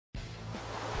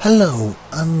Hello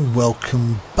and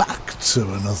welcome back to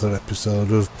another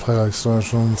episode of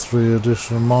PlayStation 3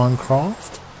 Edition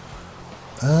Minecraft.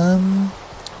 I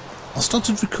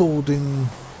started recording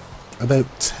about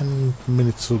 10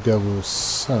 minutes ago or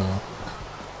so,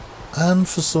 and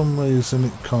for some reason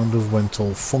it kind of went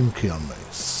all funky on me,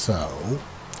 so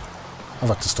I've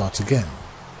had to start again.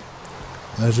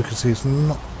 As you can see, it's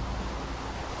not...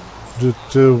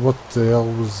 What the hell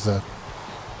was that?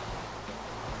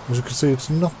 As you can see, it's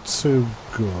not too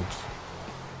good.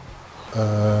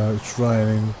 It's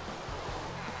raining,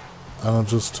 and I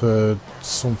just heard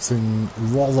something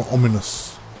rather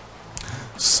ominous.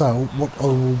 So what I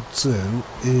will do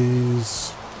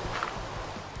is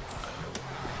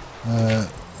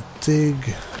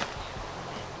dig.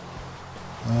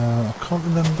 I can't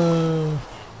remember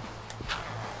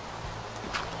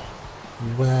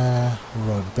where.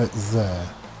 Right, about there,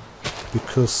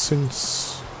 because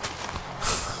since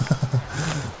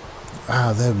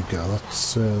there we go.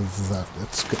 That's that.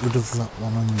 Let's get rid of that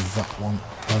one and that one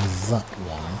and that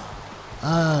one.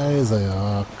 Here they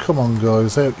are. Come on,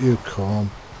 guys, out you come.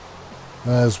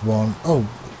 There's one. Oh,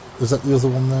 is that the other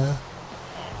one there?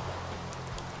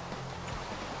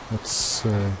 Let's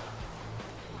see.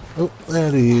 Oh,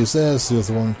 there he is. There's the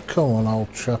other one. Come on,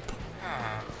 old chap.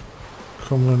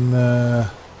 Come and...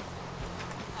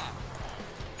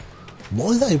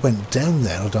 Why they went down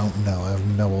there, I don't know. I have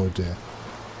no idea.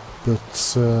 But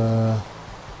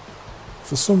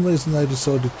for some reason they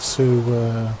decided to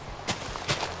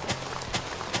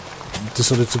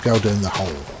go down the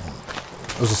hole.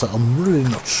 As I say, I'm really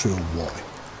not sure why.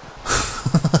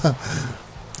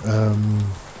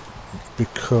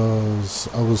 Because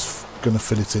I was going to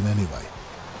fill it in anyway.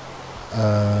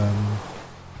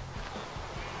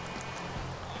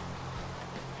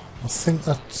 I think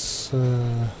that's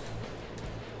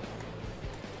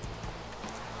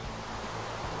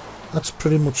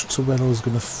pretty much to where I was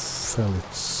going to fill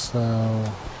it, so...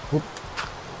 Whoop.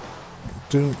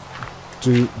 Do.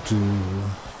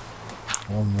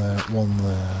 One there, one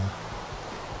there.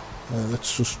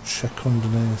 Let's just check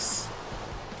underneath.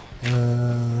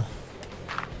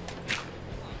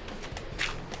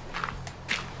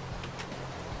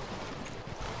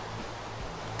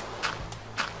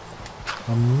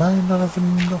 I may not have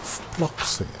enough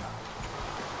blocks here.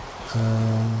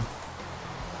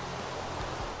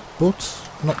 But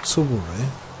not to worry,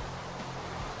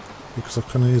 because I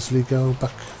can easily go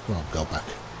back. Well, go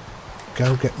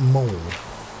get more.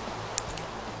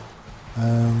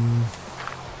 And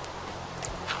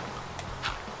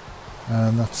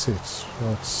that's it.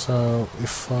 Right, so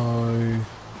if I...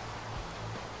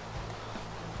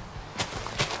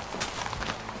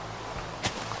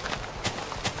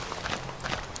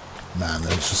 Man,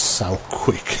 that was just so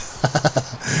quick.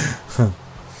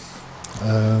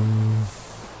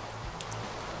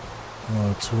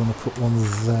 Right, so we want to put one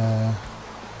there.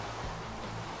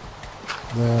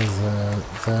 There.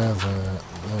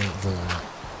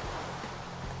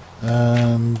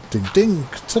 And ding ding,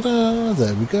 ta-da,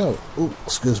 there we go. Oh,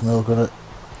 excuse me, I've got it.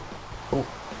 Oh,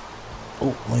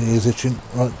 my ear's itching.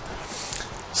 Right,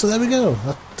 so there we go.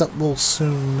 That will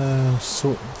soon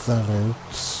sort that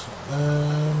out.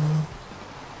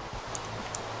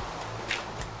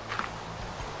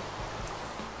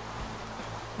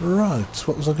 Right,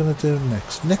 what was I going to do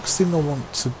next? Next thing I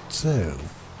want to do...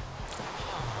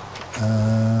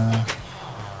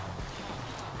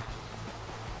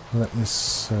 let me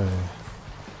see.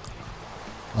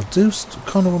 I do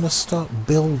kind of want to start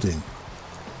building.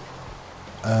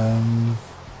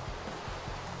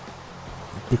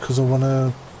 Because I want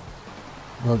to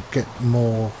get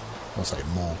more... I'll say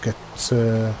more. Get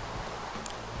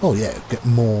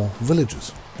more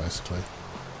villagers, basically.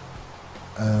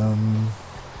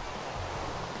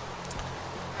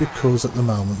 Because at the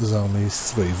moment there's only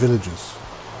 3 villages.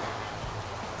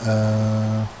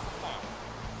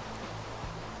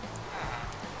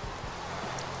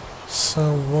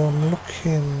 So what I'm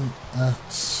looking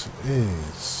at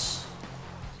is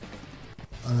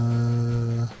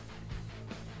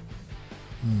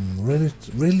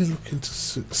really looking to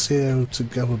see how to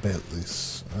go about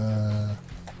this.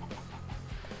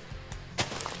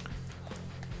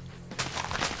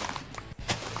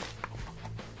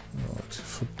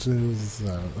 If I do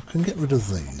that, I can get rid of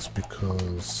these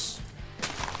because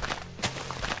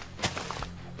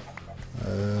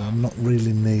I'm not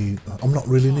really needing.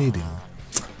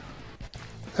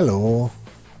 Hello.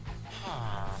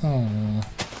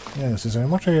 Yes, he's saying,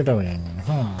 what are you doing?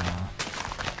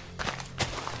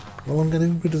 Well, I'm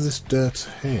getting rid of this dirt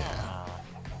here.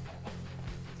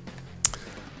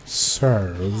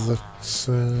 So that's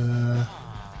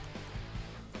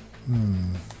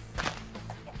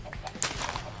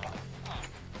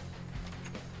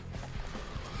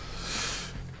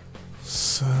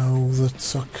So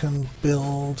that I can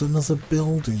build another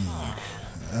building.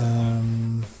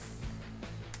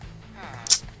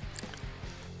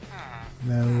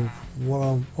 Now, what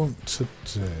I want to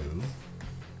do...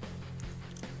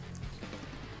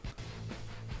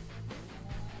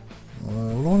 what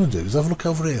I want to do is have a look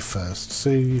over here first,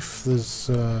 see if there's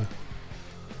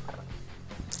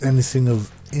anything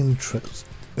of interest.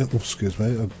 Oh, excuse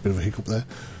me, a bit of a hiccup there.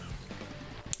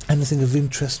 Anything of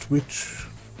interest which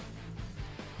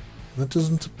there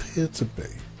doesn't appear to be.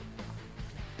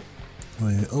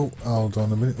 Oh, hold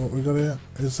on a minute, what we got here?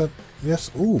 Is that...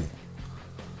 yes? Oh!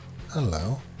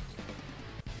 Hello.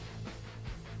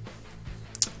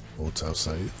 Auto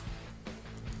save.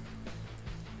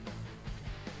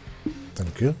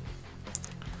 Thank you.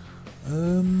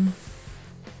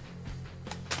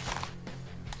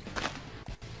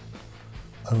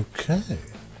 Okay.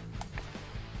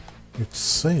 It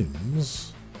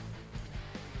seems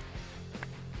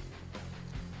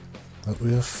that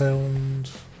we have found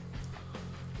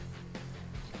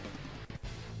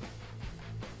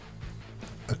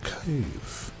a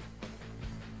cave.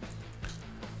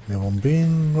 Now I'm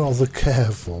being rather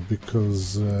careful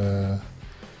because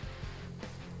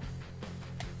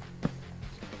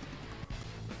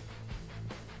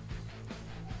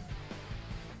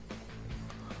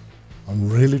I'm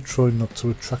really trying not to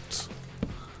attract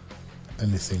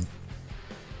anything.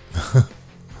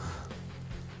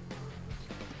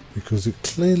 Because it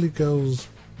clearly goes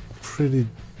pretty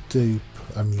deep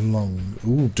and long.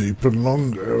 Ooh, deep and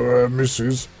long,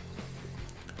 missus.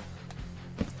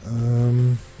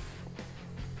 And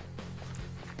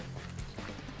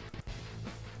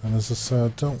as I say, I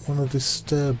don't want to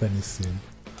disturb anything.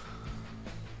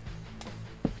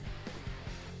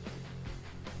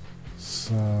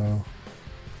 So...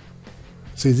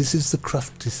 see, this is the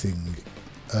crafty thing.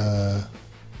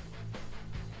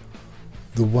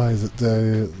 The way that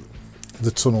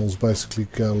the tunnels basically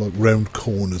go like round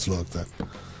corners like that.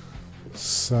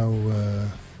 So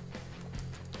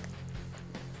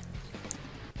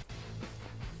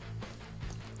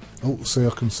oh, see, I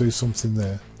can see something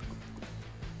there.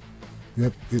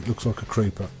 Yep, it looks like a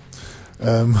creeper.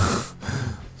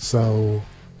 So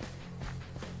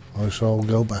I shall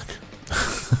go back.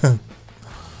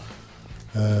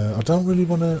 I don't really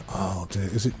want to... oh dear,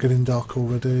 is it getting dark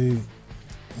already?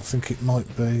 I think it might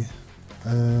be.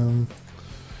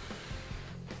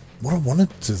 What I wanted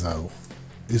to though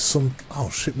is some... oh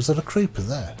shit, was that a creeper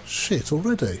there? Shit,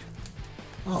 already?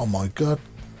 Oh my god.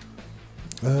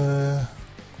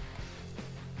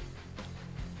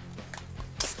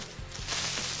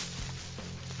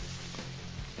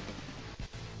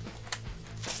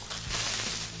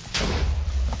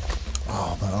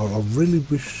 Oh man, I really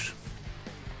wish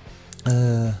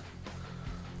I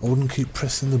wouldn't keep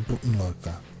pressing the button like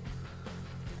that.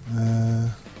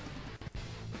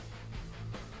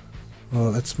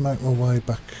 Well, let's make my way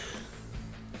back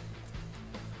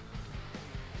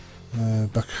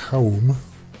back home,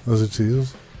 as it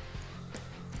is.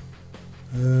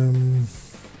 I mean,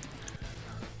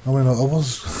 I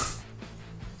was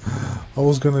I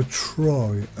was gonna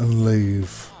try and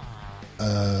leave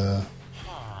a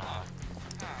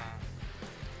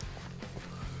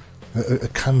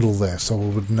candle there so I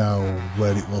would know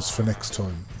where it was for next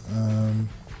time.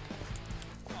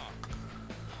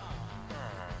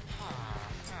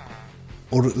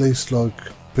 Or at least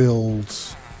like build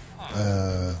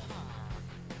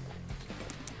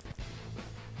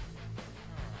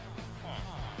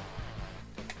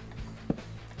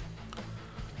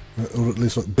or at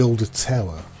least like build a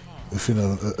tower, if you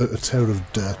know, a tower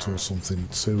of dirt or something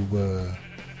to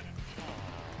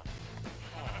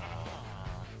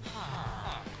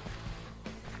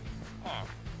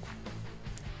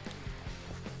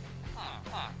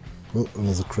oh,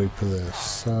 another creeper there.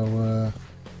 So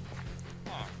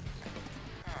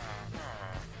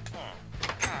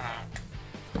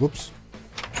whoops.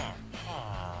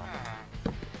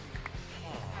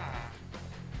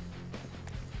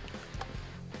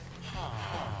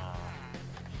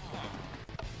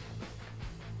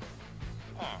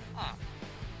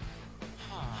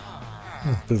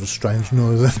 Bit of a strange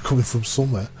noise there coming from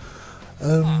somewhere.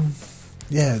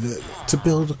 Yeah, to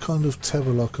build a kind of tower,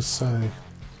 like I say,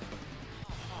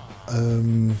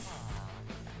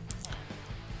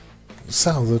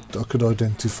 so that I could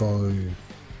identify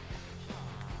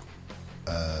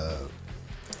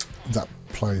that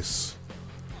place.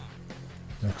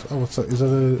 Next. Oh, what's that? Is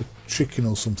that a chicken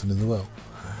or something in the well?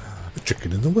 A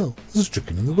chicken in the well. There's a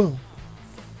chicken in the well.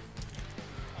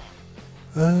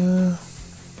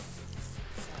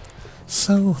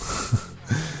 So,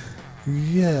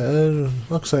 yeah,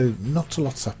 like I say, not a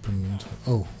lot's happened.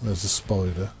 Oh, there's a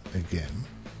spider again.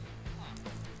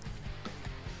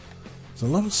 There's a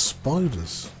lot of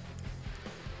spiders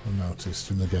I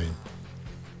noticed in the game.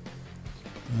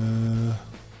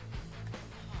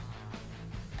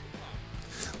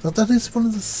 Now that is one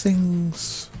of the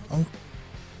things I'm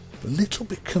a little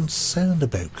bit concerned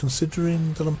about,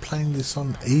 considering that I'm playing this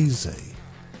on easy.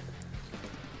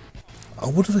 I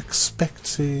would have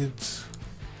expected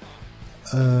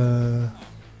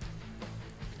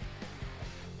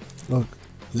like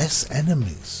less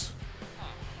enemies.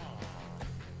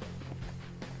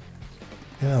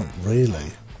 You know,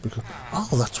 really, because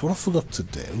that's what I forgot to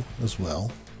do as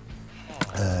well.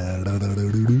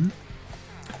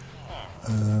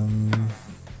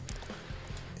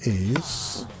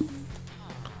 Is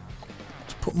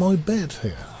to put my bed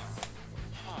here.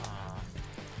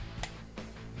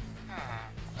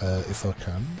 If I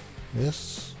can,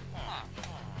 yes.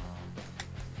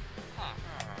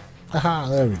 Aha,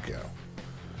 there we go.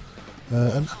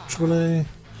 And actually,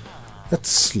 let's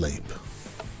sleep.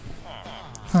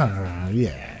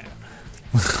 Yeah.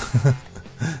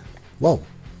 Whoa.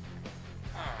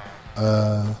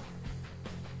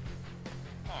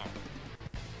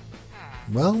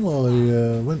 Well,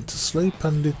 I went to sleep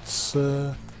and it's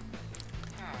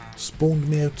spawned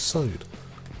me outside.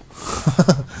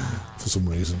 For some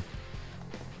reason.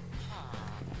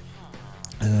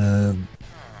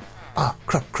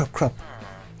 Crap.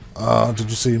 Did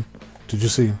you see him? Did you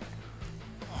see him?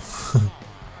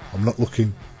 I'm not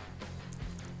looking.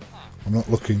 I'm not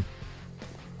looking.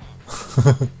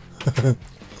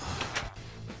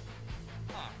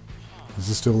 Is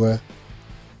he still there?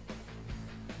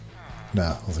 No,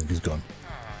 I think he's gone.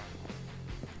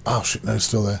 Oh shit, no, he's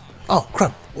still there. Oh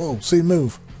crap! Whoa, see him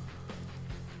move.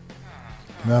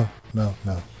 No.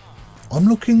 I'm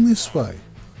looking this way.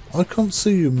 I can't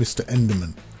see you, Mr.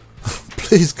 Enderman.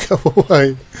 Please go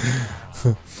away.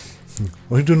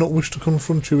 I do not wish to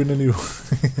confront you in any way.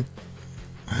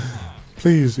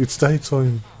 Please, it's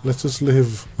daytime. Let us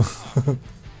live.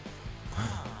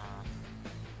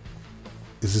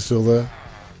 Is he still there?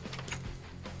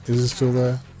 Is he still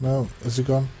there? No, has he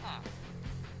gone?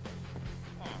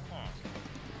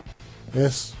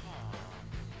 Yes?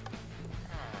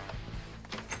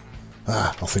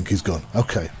 I think he's gone.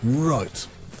 Okay, right.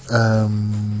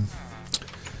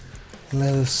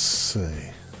 Let us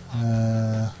see.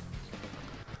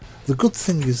 The good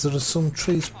thing is there are some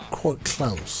trees quite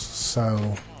close,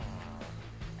 so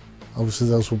obviously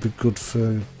those will be good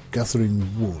for gathering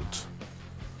wood.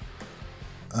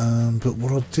 But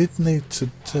what I did need to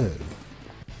do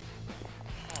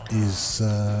is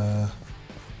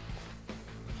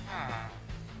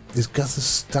gather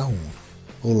stone,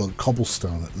 or like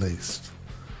cobblestone at least.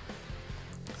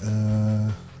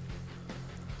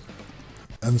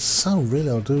 And so really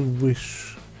I do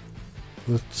wish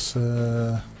that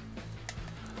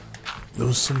there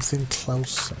was something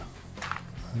closer.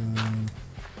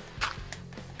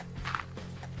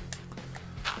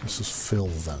 Let's just fill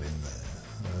that in there.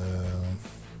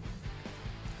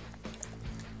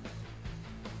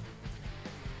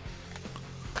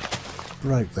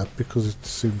 Break that because it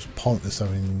seems pointless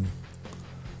having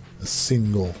a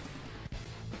single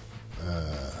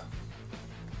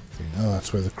thing. Oh,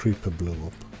 that's where the creeper blew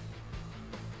up.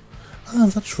 Ah,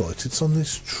 that's right, it's on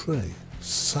this tree.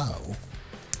 So,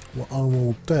 what I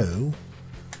will do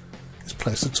is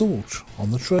place a torch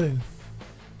on the tree.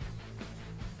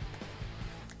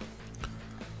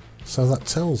 So that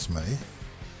tells me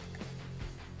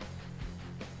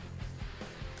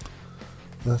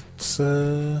that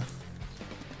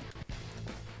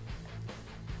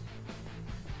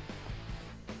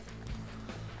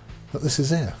that this is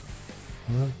here.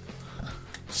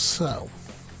 So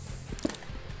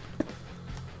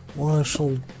what I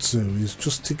shall do is,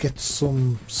 just to get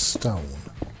some stone,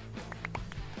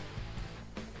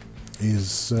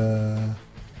 is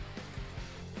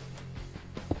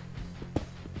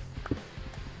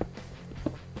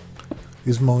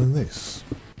mine this.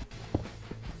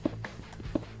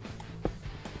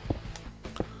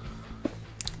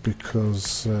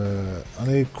 Because I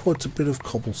need quite a bit of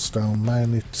cobblestone,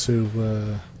 mainly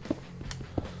to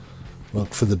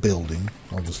like for the building,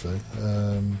 obviously.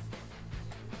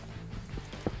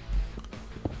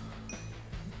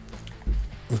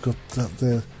 We've got that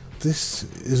there. This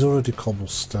is already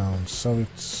cobblestone, so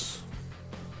it's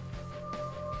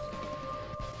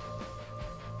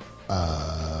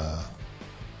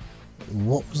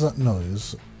what was that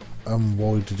noise, and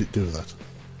why did it do that?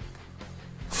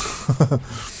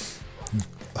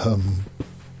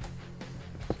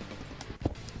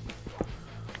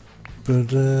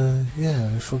 But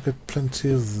yeah, if I get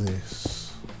plenty of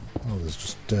this... Oh, there's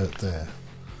just dirt there.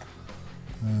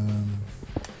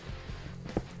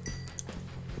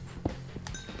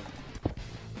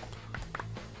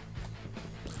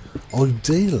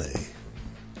 Ideally,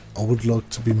 I would like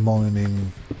to be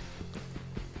mining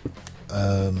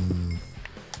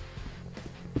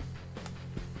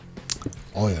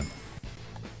iron,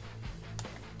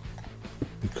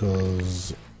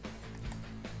 because,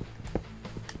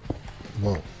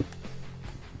 well,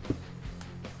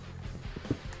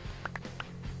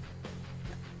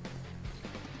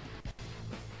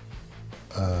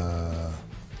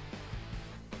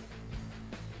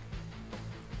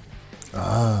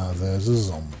 there's a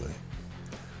zombie.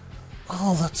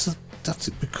 Oh, that's it,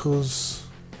 because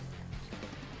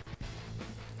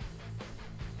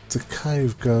the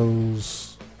cave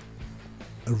goes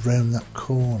around that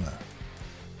corner.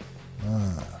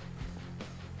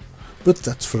 But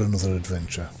that's for another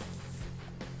adventure.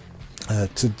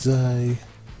 Today,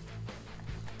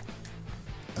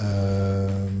 I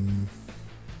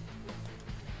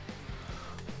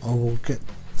will get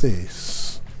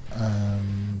this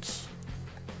and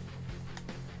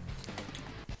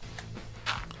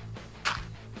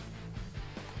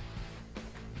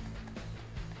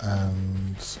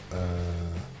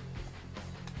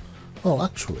well,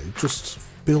 actually, just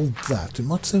build that. It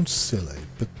might sound silly,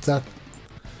 but that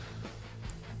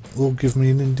will give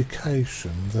me an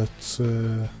indication that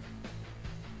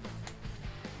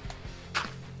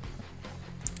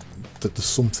that there's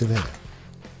something here.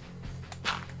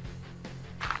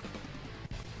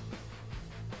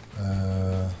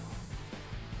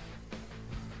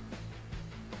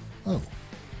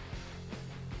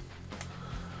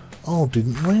 Oh,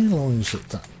 didn't realise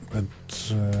that had...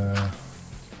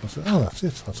 I said, oh, that's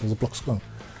it. That's all the blocks gone.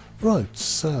 Right,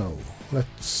 so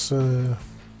let's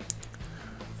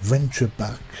venture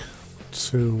back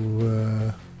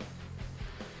to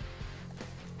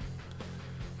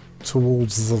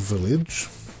towards the village.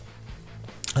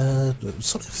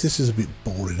 Sorry if this is a bit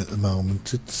boring at the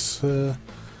moment. It's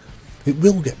it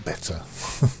will get better.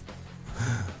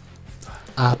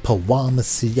 I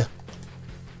promise ya.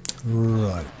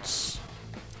 Right.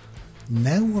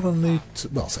 Now what I need to...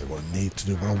 Well, I'll say what I need to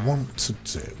do, what I want to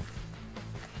do.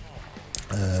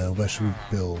 Where should we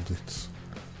build it?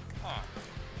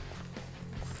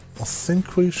 I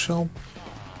think we shall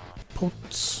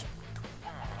put...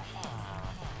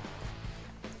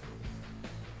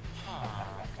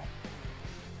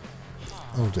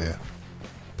 Oh dear.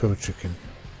 Poor chicken.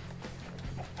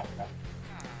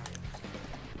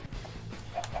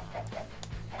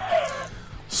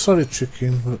 Sorry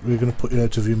chicken, but we're going to put you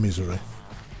out of your misery.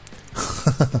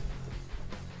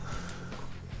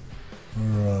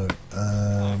 Right,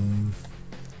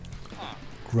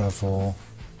 gravel,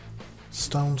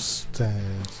 stone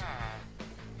stairs.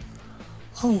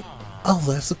 Oh,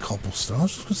 there's the cobblestone. I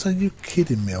was just going to say, you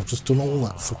kidding me? I've just done all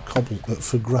that for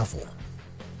for gravel.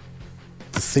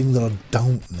 The thing that I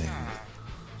don't need.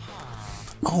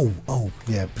 Oh,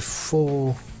 yeah.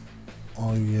 Before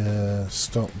I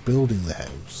start building the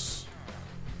house.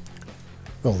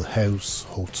 Well, the house,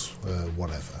 hut,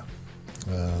 whatever.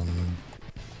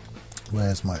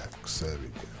 Where's my axe? There we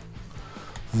go.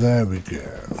 There we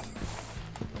go.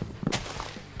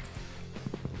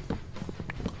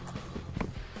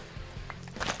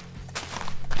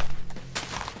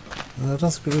 I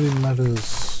don't think it really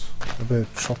matters about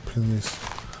chopping this.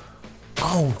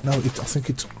 Oh, no, I think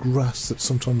it's grass that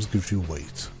sometimes gives you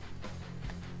weight.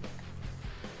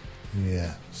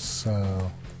 Yeah, so...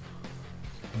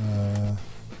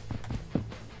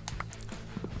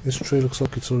 this tree looks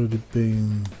like it's already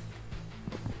been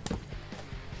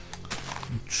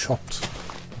chopped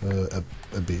a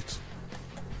bit.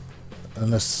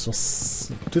 Unless...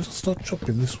 did I start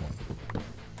chopping this one?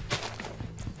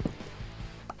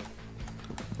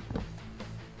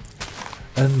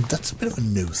 And that's a bit of a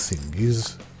new thing,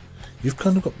 is you've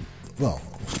kind of got... Well,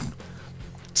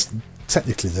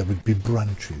 technically there would be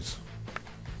branches.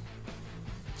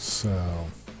 So...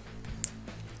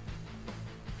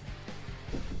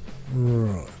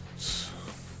 Right.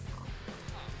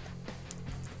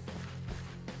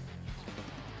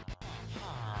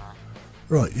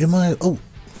 Right, you may... Oh,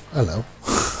 hello.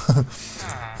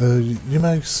 You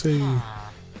may see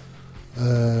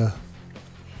that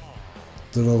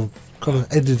I've kind of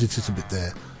edited it a bit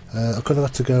there. I kind of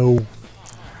had to go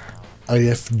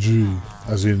AFG,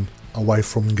 as in away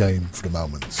from game for the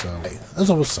moment. So, as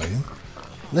I was saying,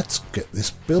 let's get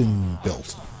this building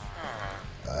built.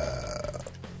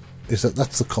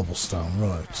 That's the cobblestone,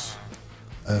 right?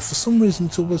 For some reason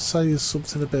it always says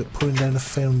something about putting down a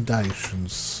foundation,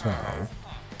 so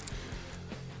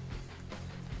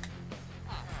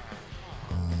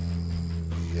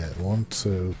yeah, 1,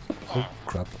 2, oh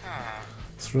crap,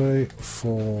 3,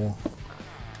 4,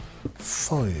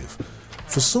 5.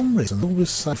 For some reason it always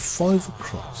say 5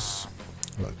 across.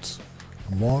 Right,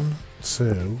 1,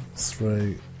 2,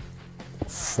 3,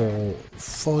 4,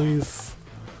 5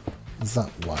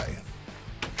 that way.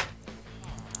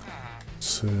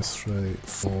 2, 3,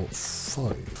 4,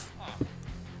 5.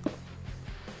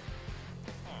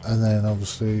 And then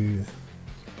obviously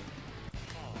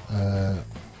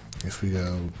if we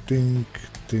go dink,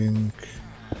 dink,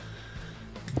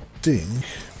 dink,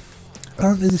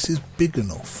 apparently this is big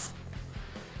enough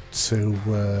to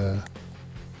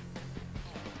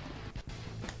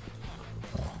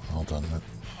oh, hold on,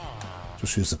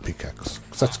 just use the pickaxe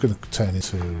because that's going to turn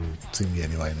into thingy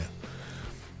anyway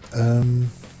now.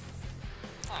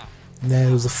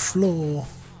 Now the floor,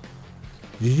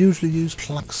 you usually use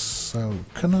planks, so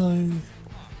can I,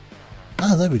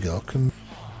 ah there we go, I can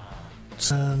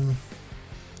turn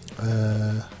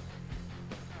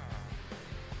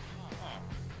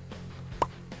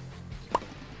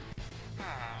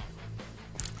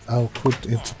I'll put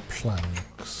into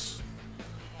planks,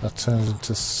 that turns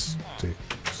into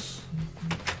sticks.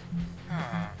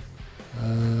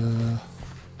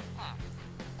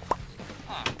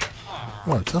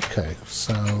 Right, okay,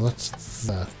 so that's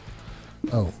that.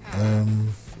 Oh,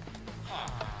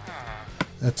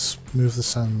 let's move the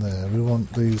sand there. We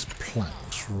want these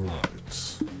planks,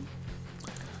 right?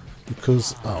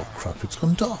 Because, oh crap, it's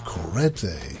gone dark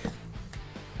already.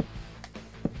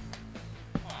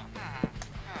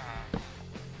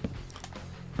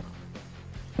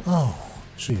 Oh,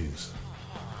 jeez.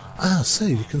 Ah,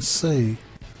 see, you can see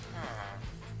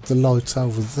the light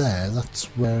over there. That's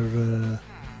where the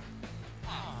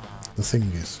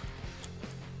thing is.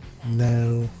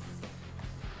 Now,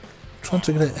 trying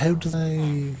to get out, how do they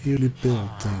usually build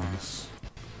these?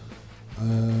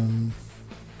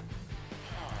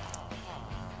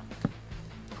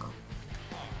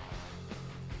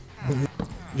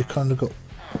 You kind of got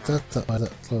that way,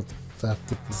 that.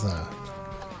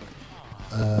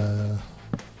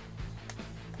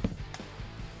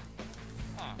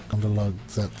 Kind of like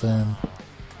that then.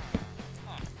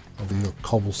 Over your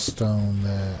cobblestone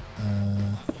there.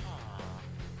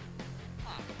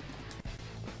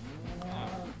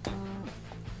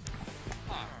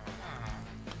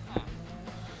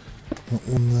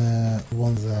 One there,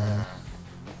 one there.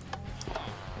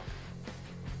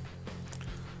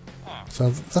 So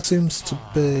that seems to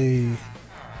be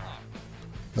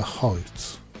the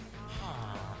height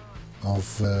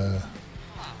of the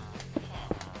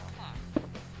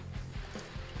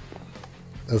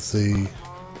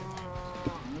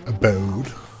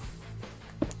abode.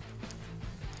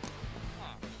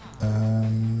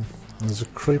 There's a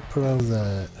creeper over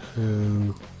there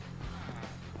who,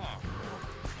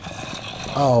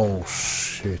 oh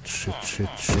shit.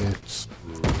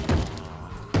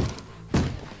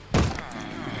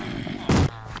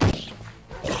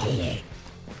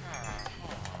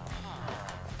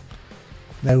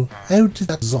 Now, how did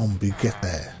that zombie get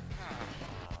there?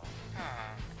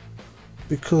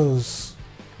 Because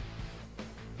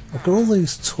I've got all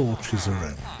these torches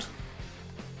around.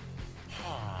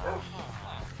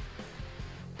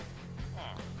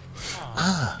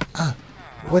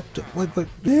 Wait,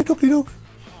 yeah, doggy dog.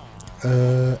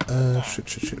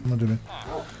 Shit, what am I doing?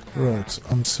 Right,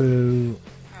 I'm to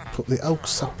put the oak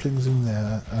saplings in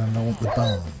there, and I want the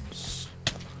bones.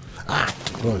 Ah,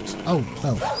 right. Oh,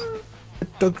 no.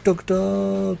 Dog.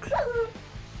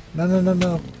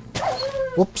 No.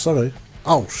 Whoops, sorry.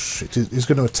 Oh, shit, he's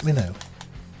going to attack me now.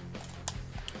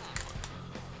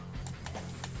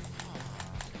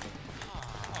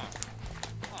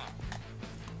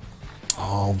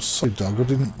 Oh, I'm sorry, dog, I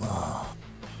didn't...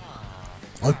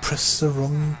 I pressed the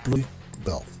wrong bloody...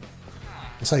 Well,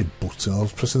 I say button, I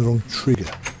was pressing the wrong trigger.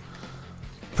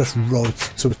 Press right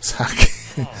to attack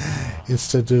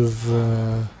instead of...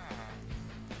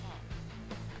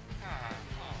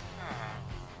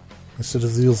 instead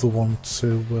of the other one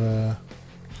to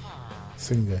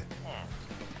thingy.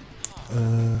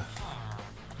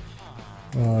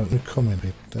 Right, we're coming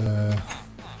it.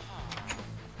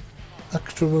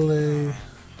 Actually,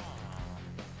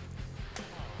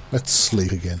 let's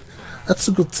sleep again. That's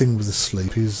a good thing with the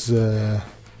sleep is, well,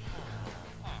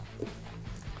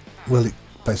 it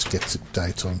basically gets it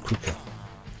daytime quicker.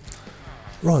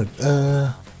 Right,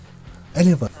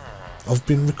 anyway, I've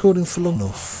been recording for long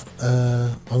enough.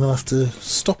 I'm going to have to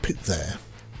stop it there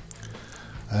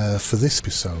for this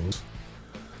episode.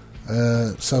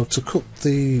 So to cut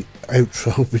the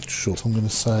outro a bit short, I'm going to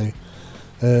say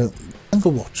thanks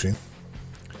for watching.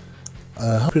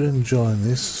 Hope you're enjoying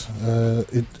this.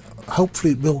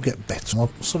 Hopefully it will get better.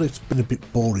 I'm sorry it's been a bit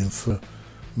boring for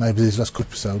maybe these last couple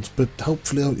episodes, but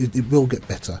hopefully it will get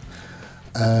better.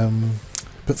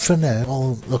 But for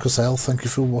now, like I say, I'll thank you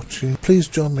for watching. Please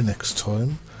join me next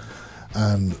time,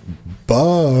 and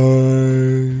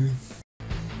bye.